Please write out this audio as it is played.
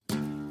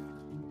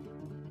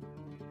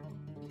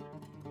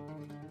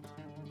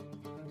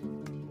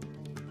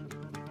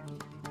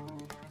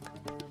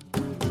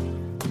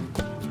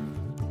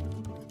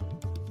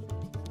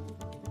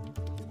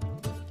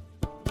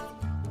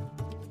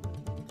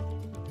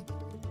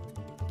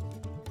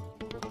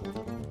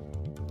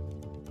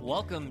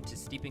Welcome to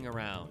Steeping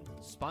Around,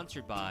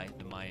 sponsored by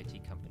the Maya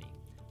Tea Company.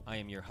 I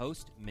am your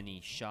host,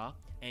 Manish Shah,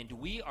 and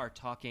we are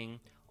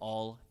talking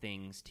all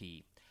things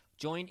tea.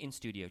 Joined in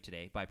studio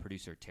today by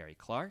producer Terry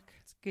Clark.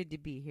 It's good to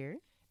be here.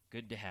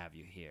 Good to have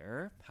you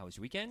here. How was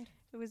your weekend?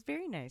 It was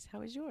very nice. How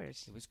was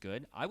yours? It was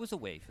good. I was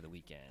away for the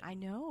weekend. I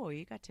know.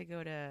 You got to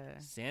go to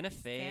Santa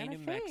Fe, New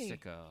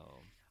Mexico.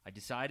 I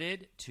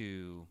decided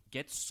to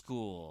get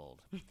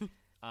schooled.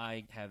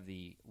 I have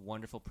the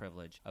wonderful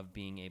privilege of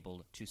being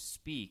able to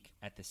speak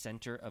at the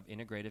Center of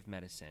Integrative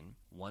Medicine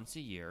once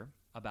a year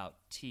about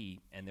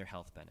tea and their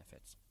health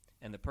benefits.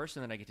 And the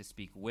person that I get to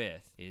speak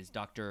with is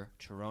Dr.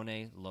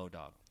 Cherone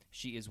Lodog.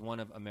 She is one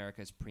of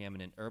America's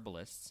preeminent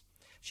herbalists.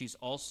 She's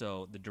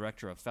also the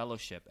director of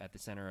fellowship at the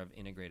Center of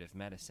Integrative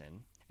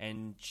Medicine,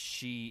 and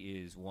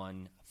she is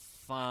one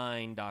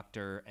fine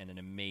doctor and an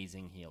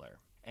amazing healer.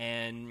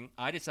 And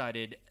I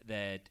decided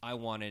that I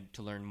wanted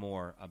to learn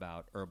more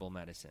about herbal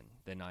medicine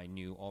than I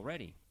knew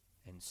already.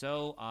 And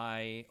so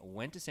I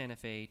went to Santa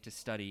Fe to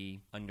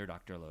study under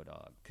Dr.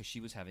 Lodog because she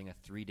was having a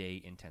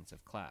 3-day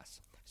intensive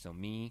class. So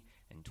me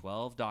and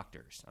 12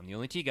 doctors. I'm the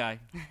only tea guy.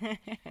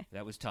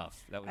 That was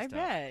tough. I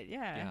bet,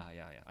 yeah.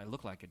 Yeah. I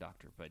look like a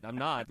doctor, but I'm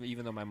not,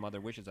 even though my mother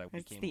wishes I became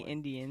one. It's the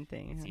Indian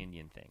thing. It's the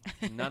Indian thing.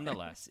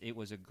 Nonetheless, it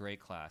was a great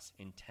class,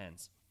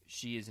 intense.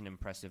 She is an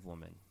impressive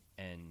woman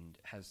and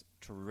has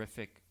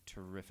terrific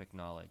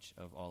knowledge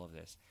of all of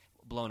this.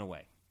 Blown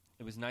away.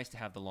 It was nice to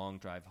have the long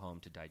drive home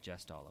to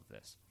digest all of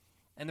this.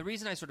 And the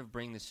reason I sort of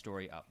bring this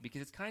story up,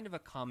 because it's kind of a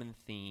common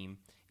theme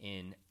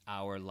in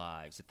our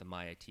lives at the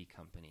Maya Tea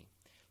Company.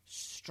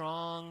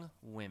 Strong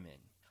women.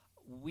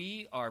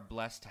 We are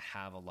blessed to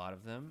have a lot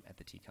of them at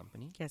the tea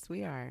company. Yes,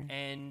 we are.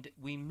 And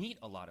we meet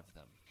a lot of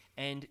them.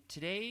 And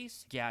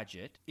today's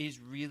gadget is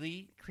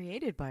really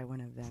created by one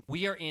of them.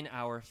 We are in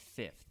our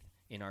 5th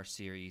in our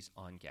series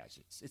on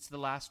gadgets. It's the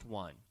last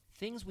one.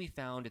 Things we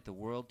found at the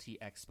World Tea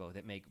Expo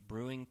that make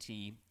brewing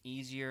tea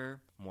easier,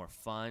 more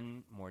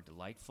fun, more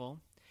delightful.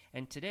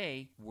 And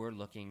today we're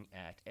looking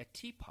at a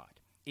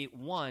teapot. It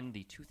won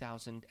the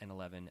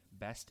 2011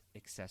 Best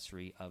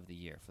Accessory of the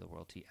Year for the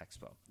World Tea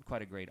Expo.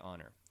 Quite a great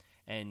honor.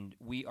 And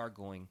we are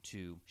going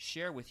to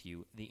share with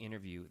you the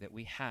interview that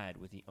we had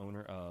with the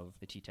owner of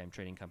the Tea Time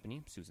Trading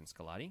Company, Suzan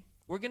Sculatti.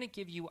 We're going to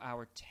give you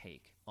our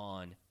take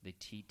on the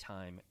Tea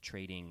Time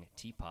Trading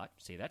Teapot.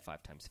 Say that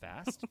 5 times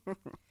fast.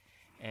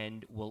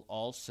 And we'll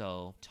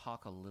also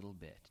talk a little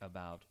bit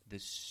about the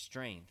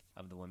strength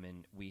of the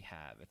women we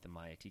have at the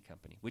Maya Tea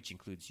Company, which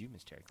includes you,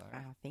 Ms. Terry Clark.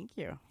 Thank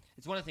you.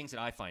 It's one of the things that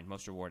I find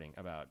most rewarding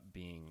about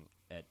being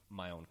at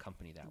my own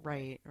company that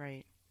way.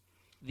 Right.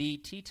 The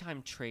Tea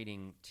Time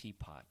Trading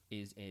Teapot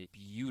is a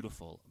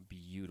beautiful,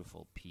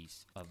 beautiful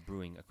piece of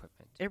brewing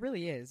equipment. It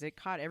really is. It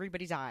caught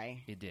everybody's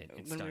eye. It did.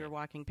 It's when stunning. we were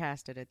walking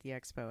past it at the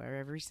expo.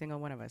 Every single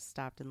one of us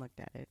stopped and looked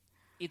at it.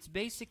 It's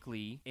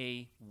basically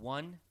a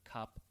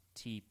 1-cup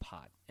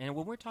teapot. And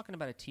when we're talking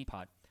about a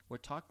teapot, we're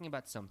talking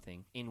about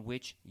something in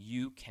which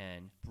you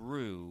can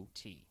brew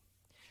tea.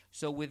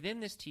 So within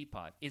this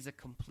teapot is a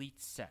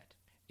complete set.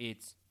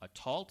 It's a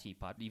tall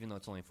teapot, even though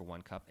it's only for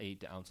 1 cup,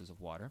 8 ounces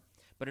of water.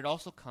 But it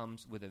also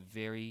comes with a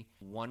very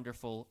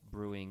wonderful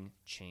brewing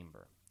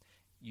chamber.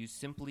 You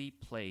simply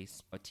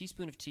place a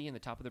teaspoon of tea in the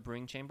top of the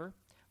brewing chamber,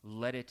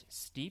 let it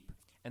steep,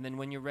 and then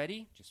when you're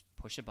ready, just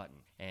push a button.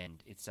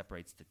 And it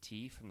separates the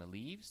tea from the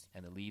leaves,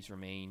 and the leaves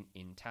remain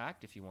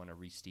intact if you want to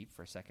re-steep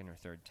for a second or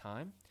third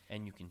time.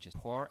 And you can just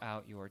pour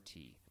out your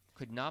tea.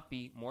 Could not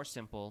be more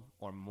simple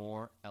or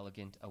more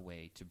elegant a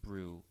way to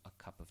brew a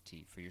cup of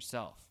tea for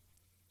yourself.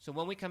 So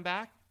when we come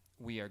back,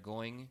 we are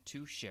going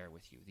to share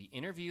with you the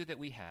interview that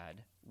we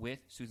had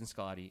with Suzan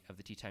Sculatti of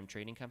the Tea Time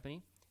Trading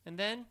Company. And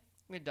then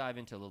we're going to dive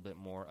into a little bit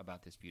more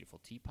about this beautiful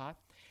teapot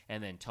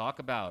and then talk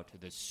about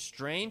the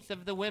strength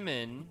of the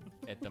women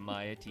at the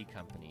Maya Tea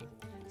Company.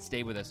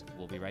 Stay with us.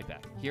 We'll be right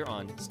back here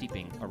on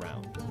Steeping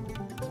Around.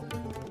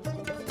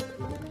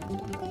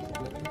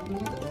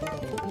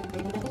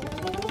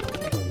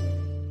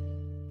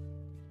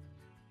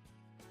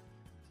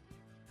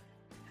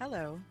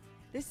 Hello,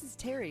 this is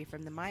Terry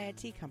from the Maya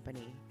Tea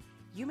Company.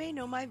 You may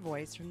know my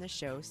voice from the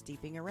show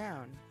Steeping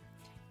Around.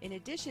 In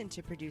addition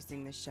to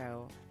producing the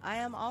show, I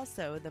am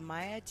also the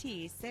Maya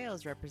Tea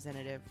sales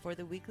representative for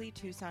the weekly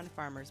Tucson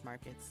Farmers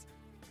Markets.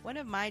 One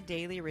of my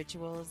daily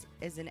rituals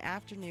is an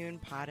afternoon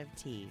pot of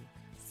tea.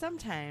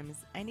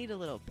 Sometimes I need a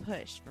little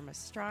push from a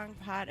strong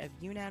pot of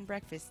Yunnan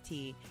breakfast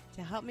tea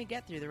to help me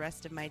get through the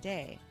rest of my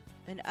day.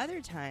 And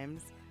other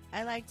times,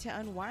 I like to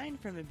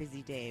unwind from a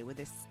busy day with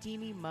a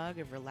steamy mug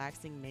of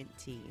relaxing mint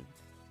tea.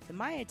 The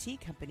Maya Tea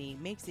Company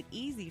makes it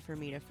easy for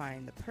me to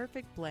find the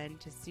perfect blend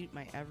to suit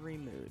my every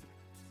mood.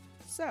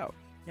 So,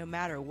 no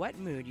matter what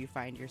mood you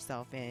find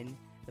yourself in,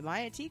 the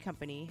Maya Tea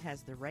Company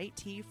has the right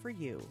tea for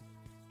you.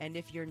 And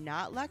if you're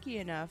not lucky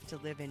enough to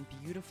live in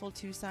beautiful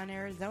Tucson,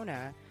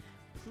 Arizona,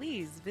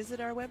 please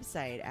visit our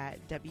website at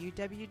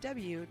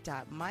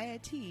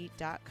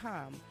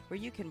www.mayatea.com, where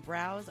you can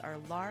browse our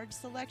large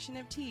selection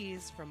of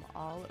teas from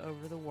all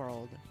over the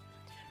world.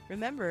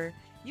 Remember,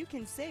 you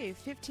can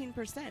save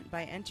 15%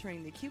 by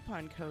entering the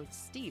coupon code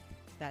STEEP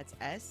That's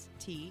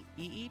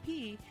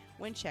STEEP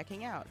when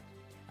checking out.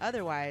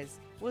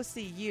 Otherwise, we'll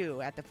see you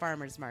at the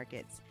farmers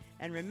markets.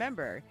 And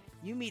remember,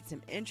 you meet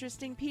some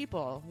interesting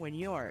people when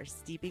you're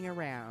steeping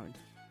around.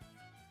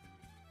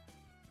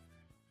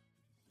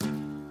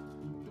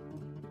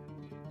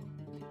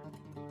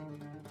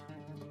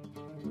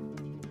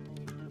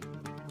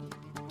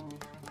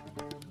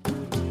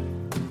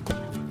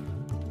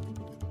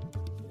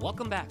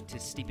 Welcome back to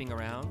Steeping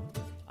Around.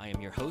 I am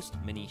your host,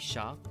 Manish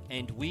Shah,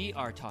 and we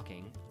are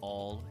talking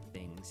all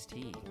things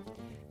tea.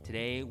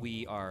 Today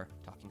we are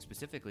talking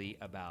specifically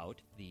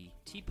about the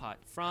teapot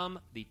from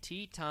the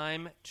Tea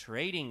Time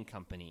Trading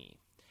Company.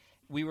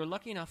 We were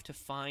lucky enough to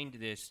find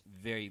this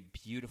very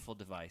beautiful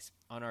device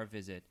on our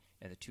visit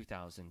at the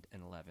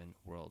 2011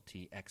 World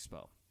Tea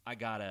Expo. I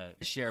gotta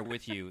share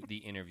with you the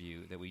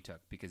interview that we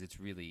took because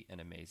it's really an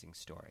amazing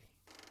story.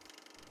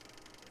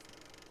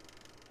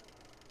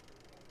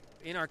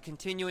 In our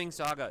continuing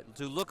saga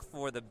to look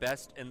for the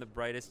best and the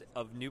brightest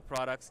of new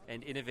products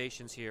and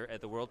innovations here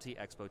at the World Tea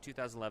Expo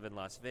 2011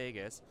 Las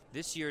Vegas,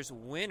 this year's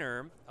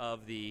winner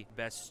of the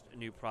best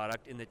new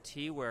product in the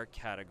teaware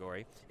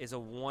category is a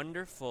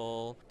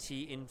wonderful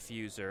tea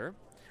infuser.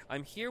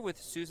 I'm here with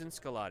Suzan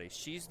Sculatti.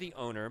 She's the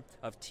owner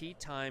of Tea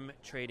Time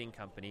Trading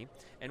Company,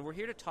 and we're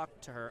here to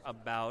talk to her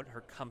about her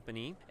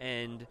company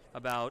and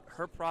about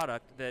her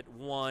product that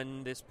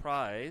won this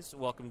prize.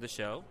 Welcome to the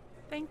show.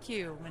 Thank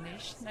you,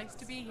 Manish. Nice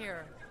to be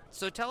here.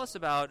 So tell us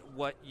about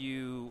what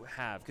you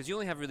have, because you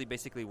only have really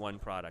basically one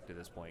product at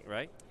this point,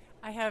 right?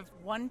 I have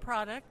one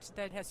product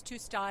that has two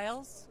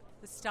styles.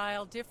 The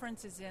style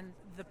difference is in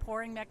the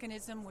pouring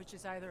mechanism, which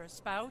is either a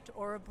spout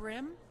or a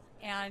brim,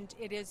 and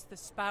it is the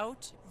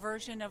spout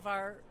version of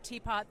our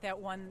teapot that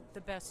won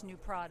the best new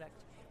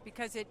product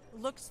because it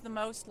looks the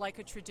most like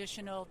a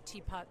traditional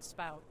teapot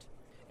spout.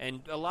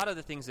 And a lot of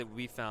the things that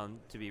we found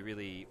to be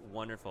really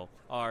wonderful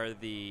are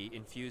the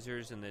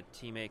infusers and the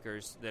tea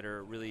makers that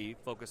are really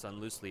focused on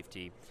loose leaf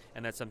tea.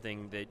 And that's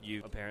something that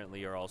you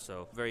apparently are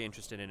also very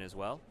interested in as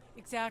well.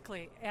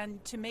 Exactly.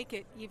 And to make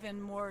it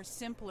even more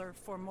simpler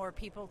for more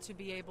people to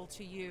be able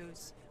to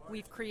use,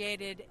 we've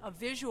created a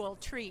visual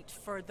treat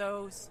for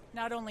those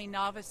not only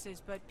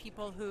novices but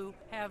people who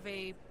have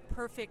a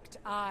perfect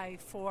eye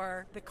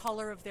for the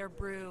color of their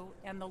brew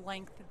and the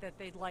length that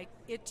they'd like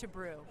it to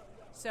brew.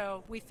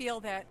 So we feel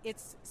that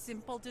its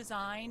simple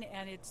design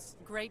and its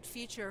great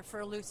feature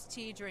for loose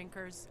tea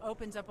drinkers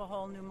opens up a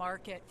whole new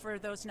market for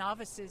those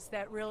novices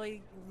that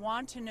really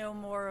want to know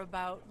more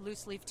about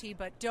loose leaf tea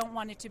but don't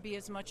want it to be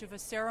as much of a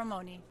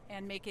ceremony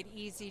and make it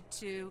easy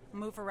to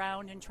move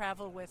around and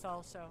travel with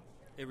also.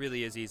 It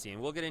really is easy,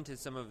 and we'll get into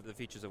some of the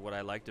features of what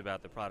I liked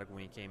about the product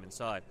when you came and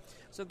saw it.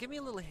 So give me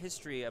a little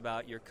history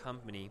about your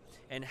company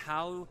and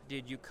how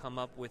did you come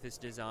up with this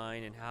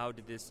design and how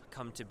did this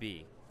come to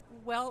be?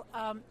 Well,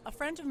 a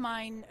friend of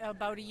mine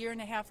about a year and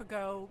a half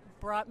ago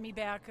brought me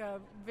back a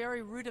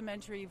very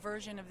rudimentary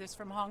version of this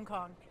from Hong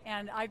Kong.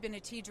 And I've been a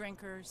tea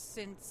drinker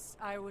since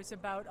I was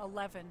about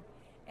 11.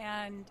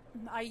 And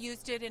I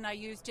used it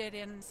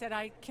and said,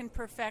 I can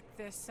perfect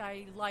this.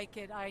 I like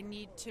it. I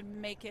need to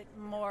make it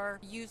more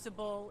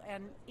usable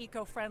and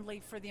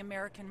eco-friendly for the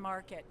American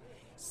market.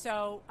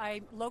 So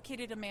I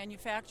located a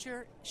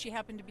manufacturer. She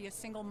happened to be a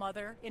single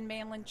mother in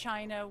mainland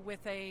China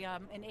with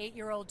an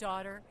 8-year-old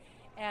daughter.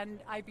 And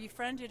I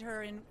befriended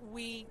her, and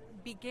we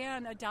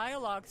began a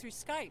dialogue through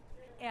Skype.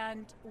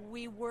 And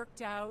we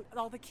worked out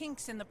all the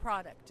kinks in the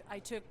product. I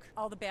took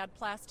all the bad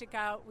plastic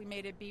out. We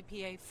made it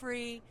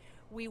BPA-free.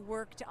 We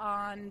worked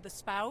on the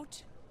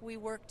spout. We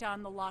worked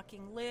on the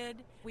locking lid.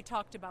 We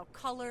talked about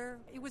color.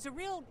 It was a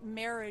real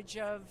marriage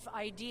of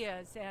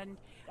ideas, and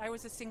I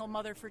was a single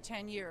mother for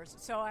 10 years,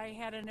 so I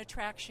had an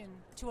attraction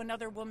to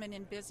another woman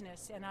in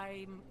business, and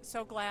I'm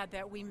so glad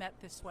that we met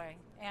this way.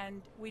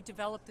 And we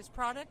developed this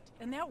product,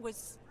 and that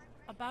was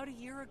about a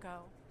year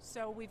ago.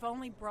 So we've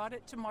only brought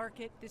it to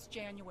market this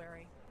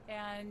January,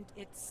 and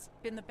it's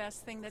been the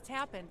best thing that's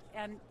happened.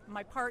 And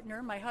my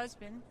partner, my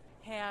husband,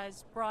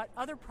 has brought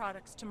other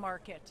products to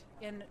market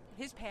in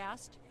his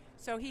past.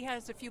 So he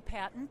has a few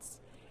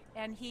patents,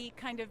 and he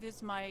kind of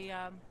is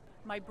my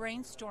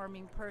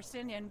brainstorming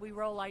person, and we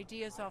roll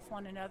ideas off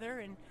one another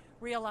and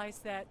realize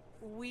that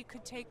we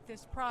could take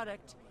this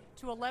product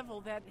to a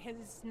level that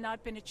has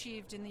not been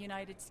achieved in the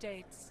United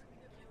States.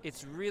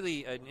 It's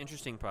really an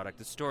interesting product.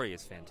 The story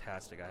is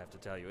fantastic, I have to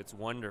tell you. It's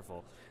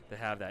wonderful to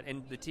have that.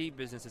 And the tea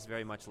business is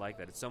very much like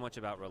that. It's so much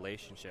about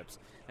relationships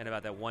and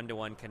about that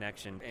one-to-one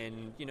connection.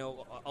 And, you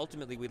know,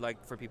 ultimately we'd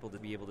like for people to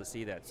be able to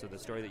see that. So the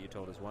story that you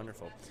told is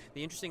wonderful.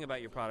 The interesting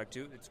about your product,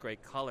 too, it's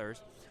great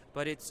colors,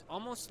 but it's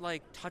almost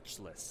like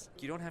touchless.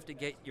 You don't have to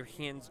get your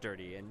hands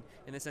dirty, and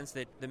in the sense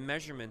that the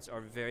measurements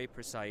are very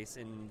precise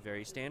and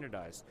very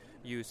standardized.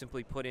 You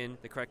simply put in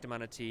the correct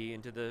amount of tea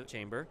into the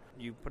chamber.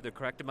 You put the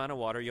correct amount of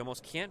water. You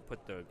almost can't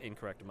put the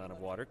incorrect amount of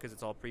water because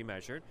it's all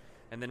pre-measured.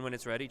 And then when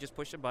it's ready, just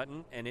push a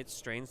button and it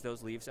strains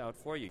those leaves out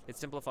for you. It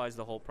simplifies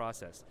the whole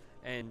process.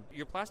 And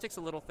your plastic's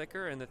a little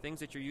thicker, and the things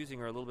that you're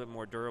using are a little bit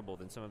more durable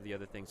than some of the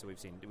other things that we've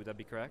seen. Would that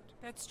be correct?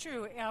 That's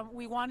true.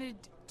 We wanted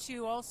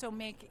to also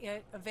make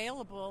it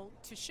available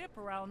to ship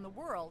around the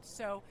world.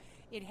 So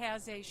it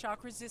has a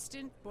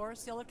shock-resistant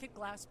borosilicate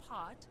glass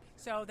pot.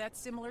 So that's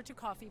similar to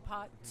coffee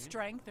pot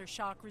strength or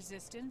shock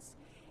resistance.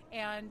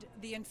 And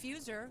the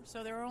infuser,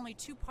 so there are only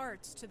 2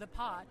 parts to the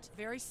pot.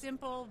 Very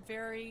simple,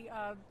 very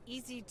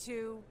easy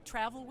to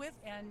travel with,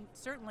 and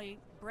certainly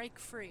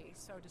break-free,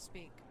 so to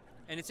speak.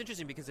 And it's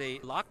interesting because they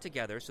lock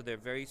together, so they're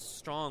very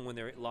strong when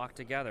they're locked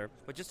together.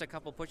 But just a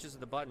couple pushes of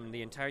the button,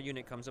 the entire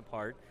unit comes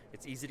apart.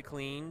 It's easy to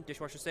clean,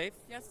 dishwasher safe.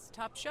 Yes,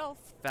 top shelf.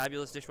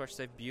 Fabulous dishwasher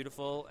safe,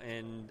 beautiful.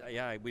 And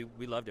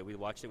we loved it. We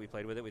watched it, we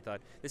played with it. We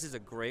thought this is a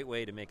great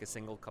way to make a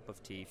single cup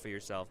of tea for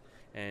yourself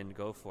and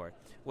go for it.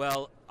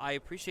 Well, I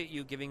appreciate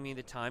you giving me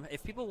the time.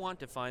 If people want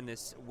to find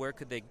this, where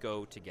could they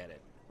go to get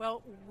it?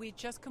 Well, we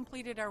just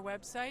completed our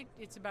website.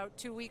 It's about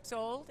 2 weeks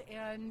old,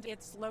 and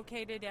it's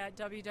located at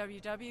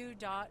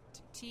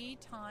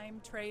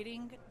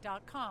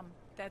www.teatimetrading.com.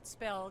 That's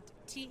spelled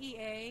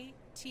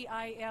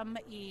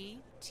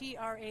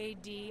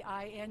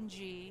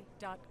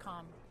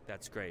TEATIMETRADING.com.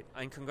 That's great.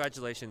 And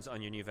congratulations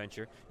on your new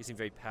venture. You seem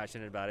very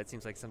passionate about it. It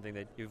seems like something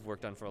that you've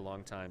worked on for a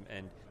long time,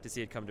 and to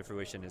see it come to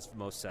fruition is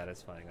most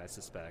satisfying, I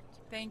suspect.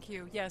 Thank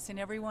you. Yes, and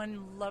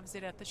everyone loves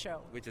it at the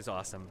show. Which is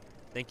awesome.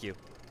 Thank you.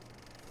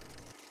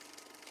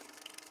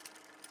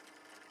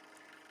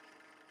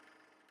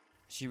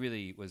 She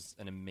really was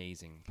an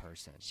amazing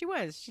person. She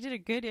was. She did a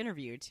good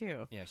interview,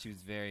 too. Yeah, she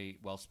was very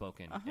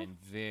well-spoken and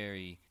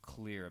very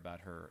clear about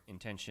her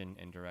intention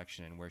and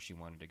direction and where she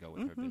wanted to go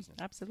with her business.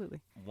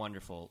 Absolutely.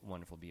 Wonderful,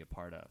 wonderful to be a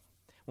part of.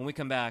 When we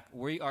come back,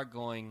 we are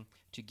going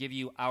to give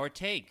you our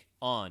take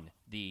on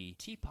the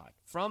teapot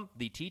from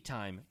the Tea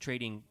Time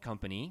Trading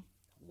Company.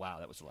 Wow,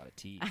 that was a lot of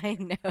tea. I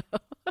know.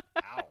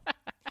 Ow.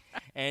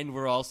 And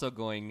we're also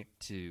going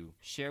to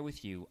share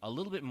with you a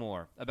little bit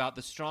more about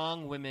the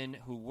strong women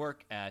who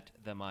work at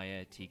the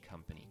Maya Tea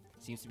Company.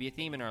 Seems to be a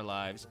theme in our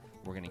lives.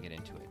 We're going to get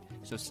into it.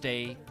 So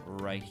stay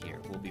right here.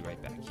 We'll be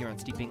right back here on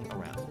Steeping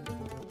Around.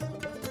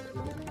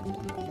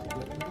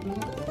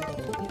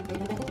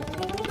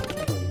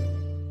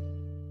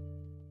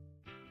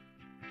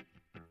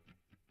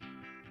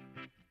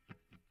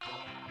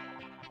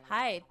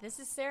 Hi, this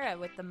is Sarah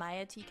with the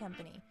Maya Tea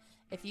Company.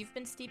 If you've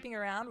been steeping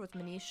around with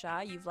Manish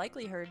Shah, you've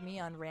likely heard me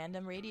on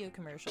random radio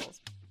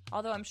commercials.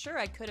 Although I'm sure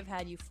I could have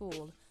had you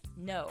fooled.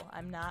 No,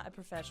 I'm not a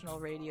professional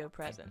radio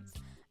presence.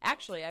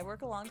 Actually, I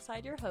work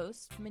alongside your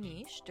host,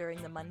 Manish,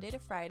 during the Monday to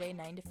Friday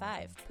 9 to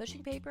 5,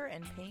 pushing paper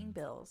and paying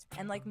bills.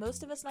 And like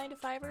most of us 9 to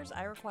 5ers,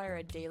 I require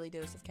a daily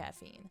dose of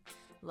caffeine.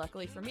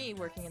 Luckily for me,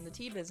 working in the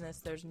tea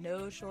business, there's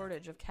no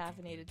shortage of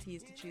caffeinated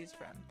teas to choose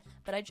from.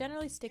 But I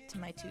generally stick to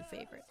my 2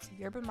 favorites,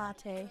 yerba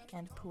mate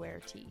and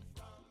pu'er tea.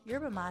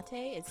 Yerba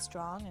mate is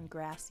strong and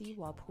grassy,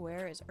 while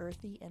pu'er is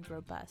earthy and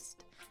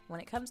robust.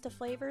 When it comes to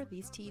flavor,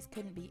 these teas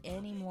couldn't be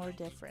any more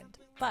different.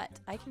 But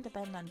I can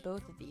depend on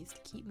both of these to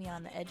keep me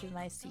on the edge of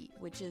my seat,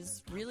 which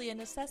is really a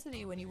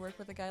necessity when you work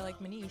with a guy like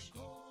Manish.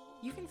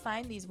 You can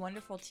find these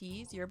wonderful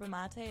teas, yerba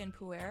mate and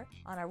pu'er,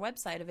 on our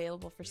website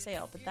available for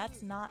sale, but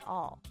that's not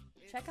all.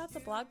 Check out the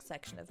blog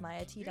section of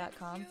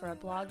MayaTea.com for a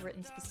blog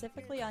written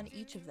specifically on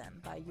each of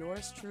them by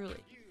yours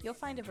truly. You'll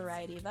find a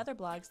variety of other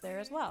blogs there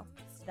as well.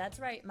 That's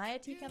right, Maya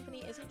Tea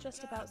Company isn't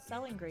just about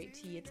selling great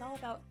tea, it's all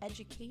about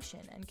education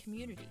and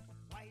community.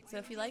 So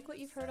if you like what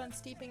you've heard on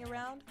Steeping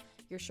Around,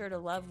 you're sure to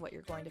love what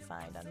you're going to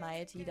find on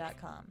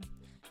MayaTea.com.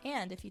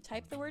 And if you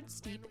type the word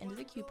STEEP into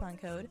the coupon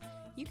code,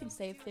 you can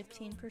save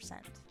 15%.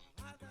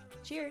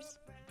 Cheers!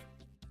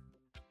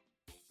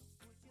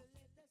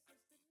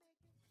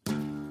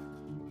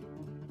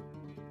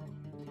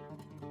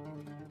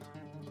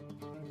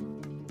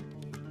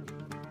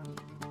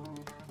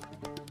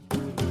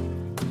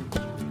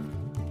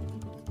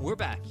 We're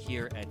back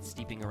here at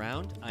Steeping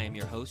Around. I am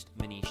your host,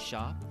 Manish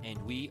Shah,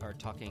 and we are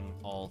talking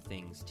all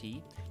things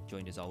tea,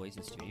 joined as always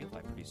in studio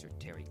by producer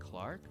Terry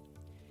Clark.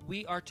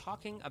 We are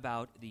talking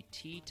about the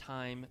Tea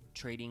Time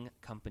Trading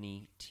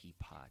Company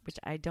teapot. Which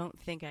I don't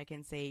think I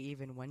can say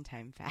even one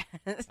time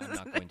fast. I'm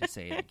not going to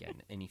say it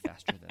again any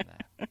faster than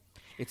that.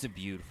 It's a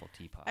beautiful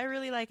teapot. I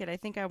really like it. I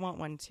think I want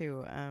one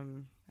too.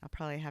 I'll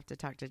probably have to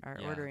talk to our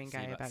ordering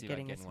guy about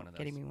getting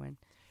me one.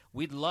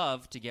 We'd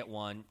love to get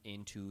one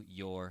into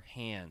your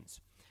hands.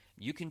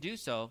 You can do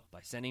so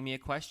by sending me a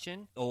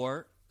question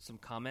or some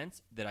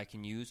comments that I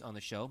can use on the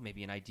show,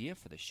 maybe an idea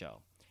for the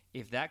show.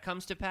 If that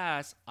comes to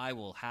pass, I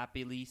will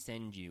happily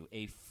send you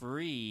a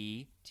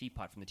free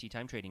teapot from the Tea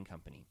Time Trading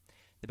Company.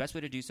 The best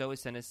way to do so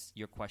is send us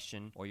your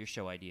question or your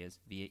show ideas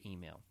via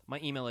email. My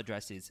email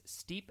address is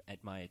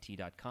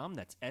steep@mayatea.com.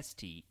 That's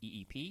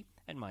STEEP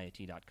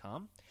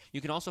 @mayatea.com.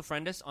 You can also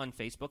friend us on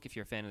Facebook if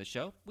you're a fan of the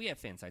show. We have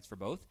fan sites for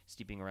both,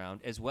 Steeping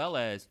Around, as well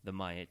as the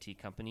Maya Tea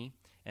Company.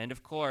 And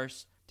of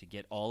course, to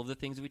get all of the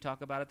things we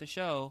talk about at the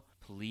show,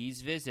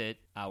 please visit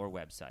our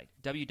website,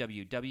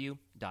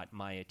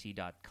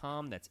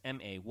 www.mayatea.com. That's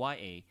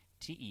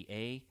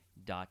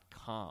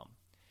MAYATEA.com.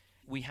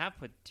 We have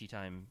put Tea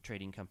Time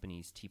Trading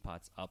Company's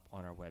teapots up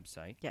on our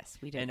website. Yes,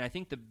 we did. And I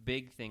think the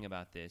big thing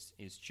about this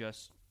is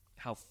just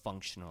how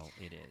functional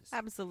it is.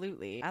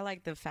 Absolutely. I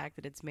like the fact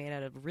that it's made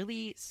out of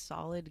really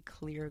solid,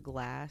 clear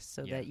glass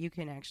so that you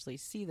can actually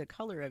see the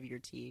color of your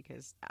tea,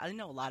 because I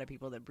know a lot of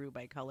people that brew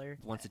by color.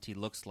 Once the tea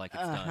looks like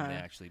it's done, they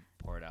actually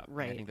pour it out.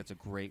 Right. And I think that's a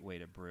great way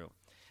to brew.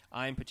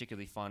 I'm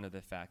particularly fond of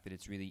the fact that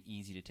it's really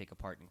easy to take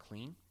apart and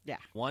clean. Yeah.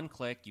 One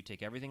click, you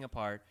take everything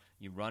apart,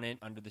 you run it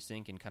under the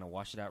sink and kind of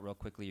wash it out real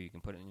quickly, or you can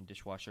put it in a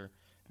dishwasher.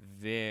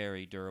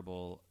 Very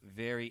durable,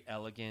 very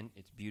elegant.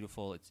 It's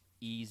beautiful. It's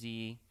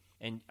easy.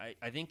 And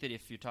I think that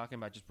if you're talking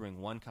about just brewing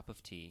 1 cup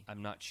of tea,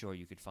 I'm not sure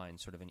you could find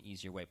sort of an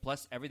easier way.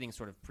 Plus, everything's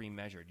sort of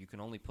pre-measured. You can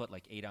only put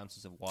like 8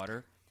 ounces of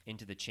water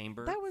into the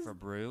chamber for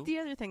brew. The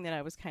other thing that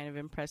I was kind of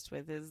impressed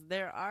with is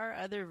there are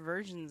other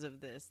versions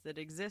of this that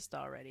exist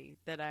already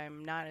that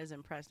I'm not as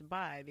impressed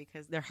by,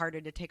 because they're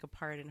harder to take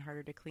apart and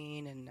harder to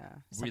clean and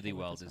really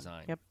well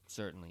designed. Yep.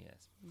 Certainly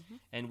is. Mm-hmm.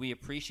 And we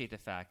appreciate the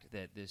fact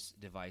that this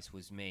device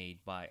was made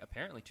by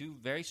apparently 2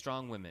 very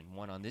strong women,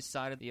 one on this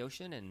side of the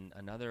ocean and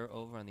another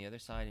over on the other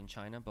side in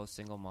China, both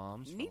single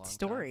moms. Neat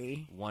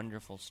story.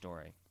 Wonderful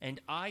story.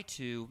 And I,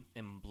 too,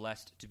 am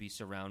blessed to be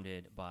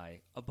surrounded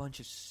by a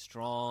bunch of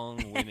strong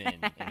women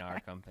in our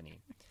company.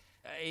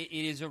 It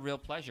is a real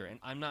pleasure, and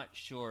I'm not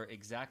sure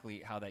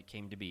exactly how that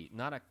came to be.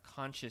 Not a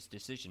conscious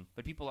decision,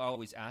 but people are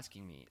always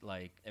asking me,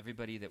 like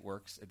everybody that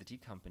works at the tea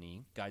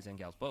company, guys and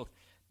gals both,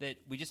 that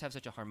we just have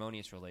such a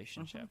harmonious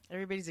relationship. Mm-hmm.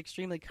 Everybody's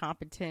extremely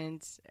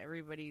competent.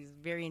 Everybody's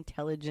very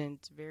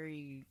intelligent,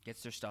 very...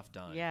 Gets their stuff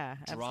done. Yeah,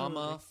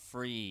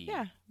 Drama-free.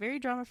 Yeah, very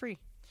drama-free.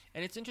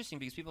 And it's interesting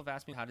because people have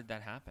asked me, how did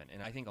that happen?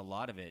 And I think a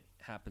lot of it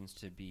happens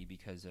to be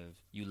because of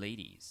you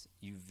ladies.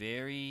 You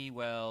very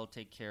well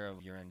take care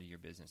of your end of your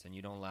business, and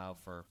you don't allow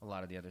for a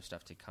lot of the other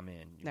stuff to come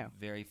in. You're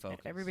very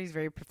focused. Everybody's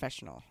very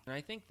professional. And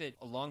I think that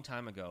a long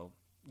time ago,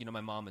 you know,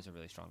 my mom is a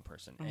really strong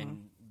person. Mm-hmm.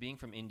 And being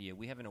from India,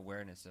 we have an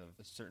awareness of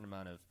a certain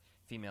amount of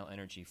female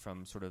energy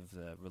from sort of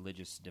the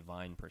religious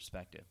divine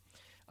perspective.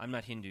 I'm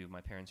not Hindu.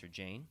 My parents are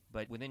Jain.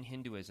 But within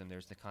Hinduism,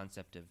 there's the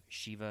concept of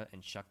Shiva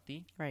and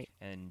Shakti. Right.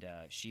 And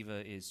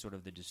Shiva is sort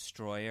of the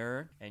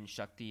destroyer, and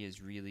Shakti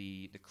is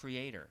really the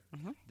creator,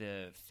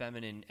 the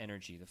feminine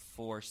energy, the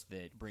force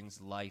that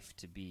brings life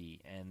to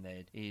be, and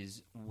that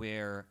is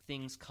where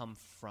things come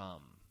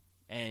from.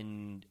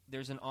 And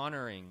there's an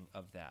honoring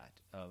of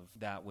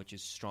that which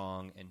is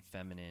strong and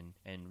feminine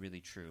and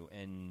really true.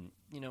 And,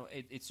 you know,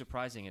 it's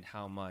surprising at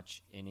how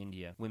much in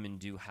India women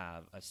do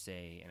have a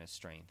say and a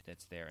strength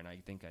that's there. And I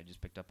think I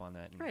just picked up on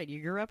that. Right,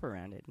 you grew up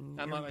around it.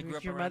 I grew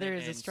up your around mother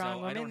it, is a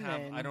strong so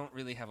woman. I don't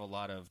really have a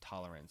lot of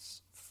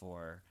tolerance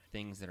for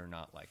things that are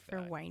not like that.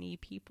 For whiny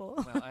people.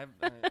 Well, I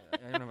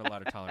don't have a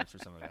lot of tolerance for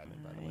some of that,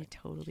 by the way. I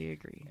totally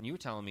agree. And you were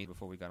telling me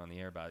before we got on the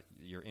air about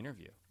your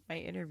interview. My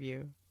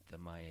interview. The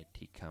Maya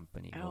Tea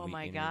Company. Oh,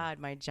 my God,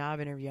 my job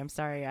interview. I'm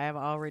sorry, I have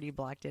already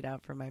blocked it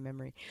out from my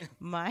memory.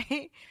 My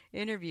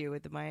interview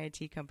with the Maya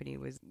Tea Company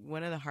was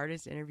one of the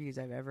hardest interviews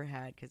I've ever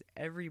had, because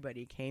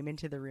everybody came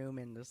into the room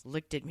and just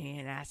looked at me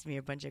and asked me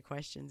a bunch of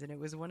questions. And it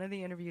was one of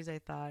the interviews I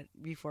thought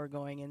before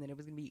going in that it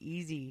was going to be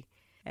easy.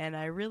 And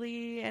I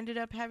really ended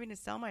up having to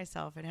sell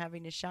myself and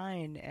having to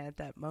shine at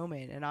that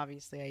moment. And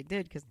obviously I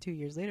did, because 2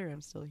 years later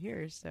I'm still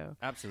here. So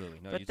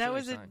absolutely. No, but that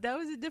was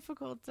a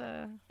difficult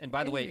and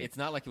by the way, it's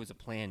not like it was a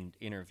planned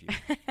interview.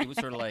 It was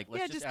sort of like,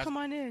 let's just come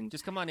on in.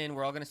 Just come on in.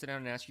 We're all going to sit down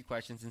and ask you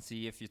questions and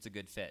see if it's a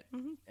good fit.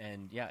 Mm-hmm.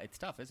 And yeah, it's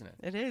tough, isn't it?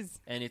 It is.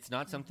 And it's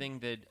not something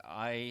that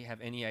I have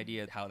any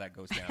idea how that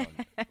goes down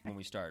when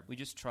we start. We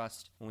just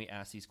trust when we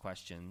ask these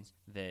questions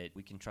that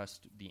we can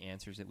trust the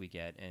answers that we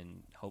get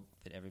and hope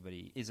that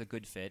everybody is a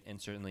good fit.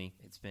 And certainly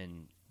it's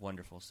been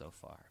wonderful so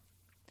far.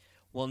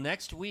 Well,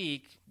 next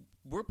week,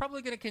 we're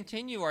probably going to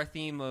continue our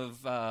theme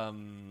of,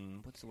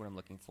 what's the word I'm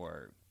looking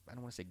for? I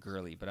don't want to say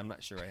girly, but I'm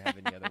not sure I have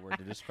any other word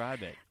to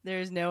describe it.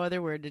 There's no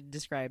other word to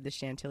describe the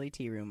Chantilly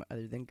Tea Room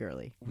other than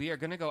girly. We are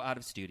going to go out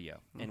of studio,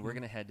 and we're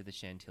going to head to the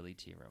Chantilly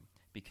Tea Room,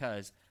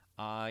 because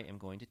I am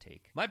going to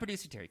take my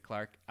producer, Terry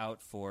Clark,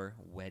 out for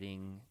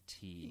wedding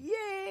tea.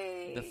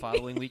 Yay! The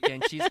following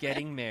weekend, she's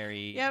getting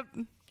married. Yep.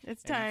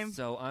 It's time. And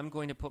so I'm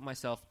going to put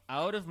myself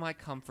out of my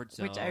comfort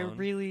zone. Which I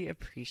really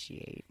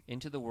appreciate.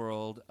 Into the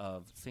world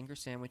of finger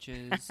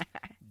sandwiches,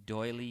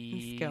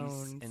 doilies,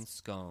 and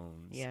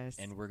scones. Yes.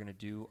 And we're going to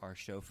do our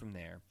show from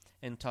there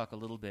and talk a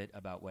little bit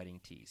about wedding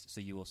teas.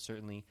 So you will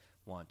certainly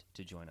want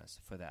to join us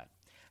for that.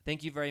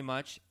 Thank you very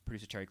much,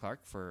 Producer Terry Clark,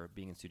 for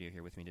being in studio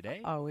here with me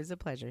today. Always a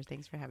pleasure.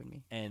 Thanks for having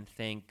me. And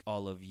thank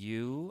all of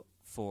you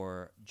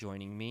for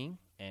joining me.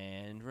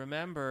 And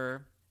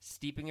remember,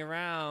 steeping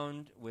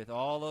around with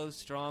all those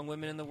strong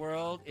women in the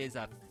world is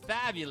a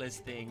fabulous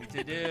thing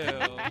to do.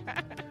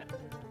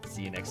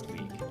 See you next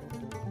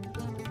week.